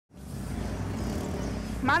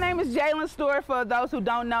My name is Jalen Stewart, for those who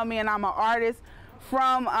don't know me, and I'm an artist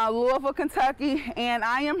from Louisville, Kentucky, and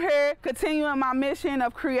I am here continuing my mission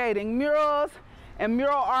of creating murals and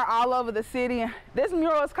mural art all over the city. This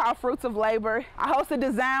mural is called Fruits of Labor. I hosted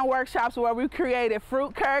design workshops where we created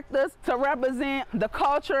fruit characters to represent the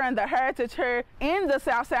culture and the heritage here in the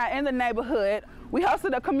South Side, in the neighborhood. We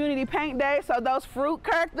hosted a community paint day, so those fruit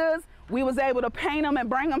characters, we was able to paint them and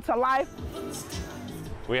bring them to life.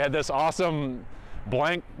 We had this awesome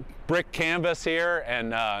blank brick canvas here,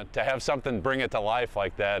 and to have something bring it to life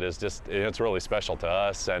like that is just, it's really special to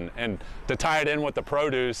us, and to tie it in with the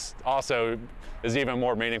produce also is even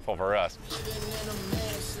more meaningful for us.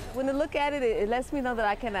 When I look at it, it lets me know that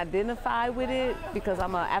I can identify with it because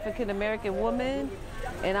I'm an African-American woman,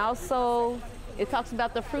 and also it talks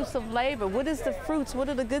about the fruits of labor. What is the fruits? What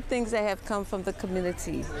are the good things that have come from the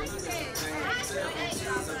community?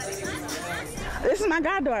 This is my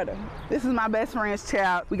goddaughter. This is my best friend's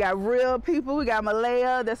child. We got real people. We got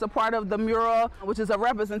Malaya, that's a part of the mural, which is a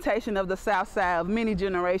representation of the South Side of many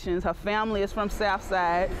generations. Her family is from South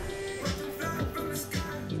Side.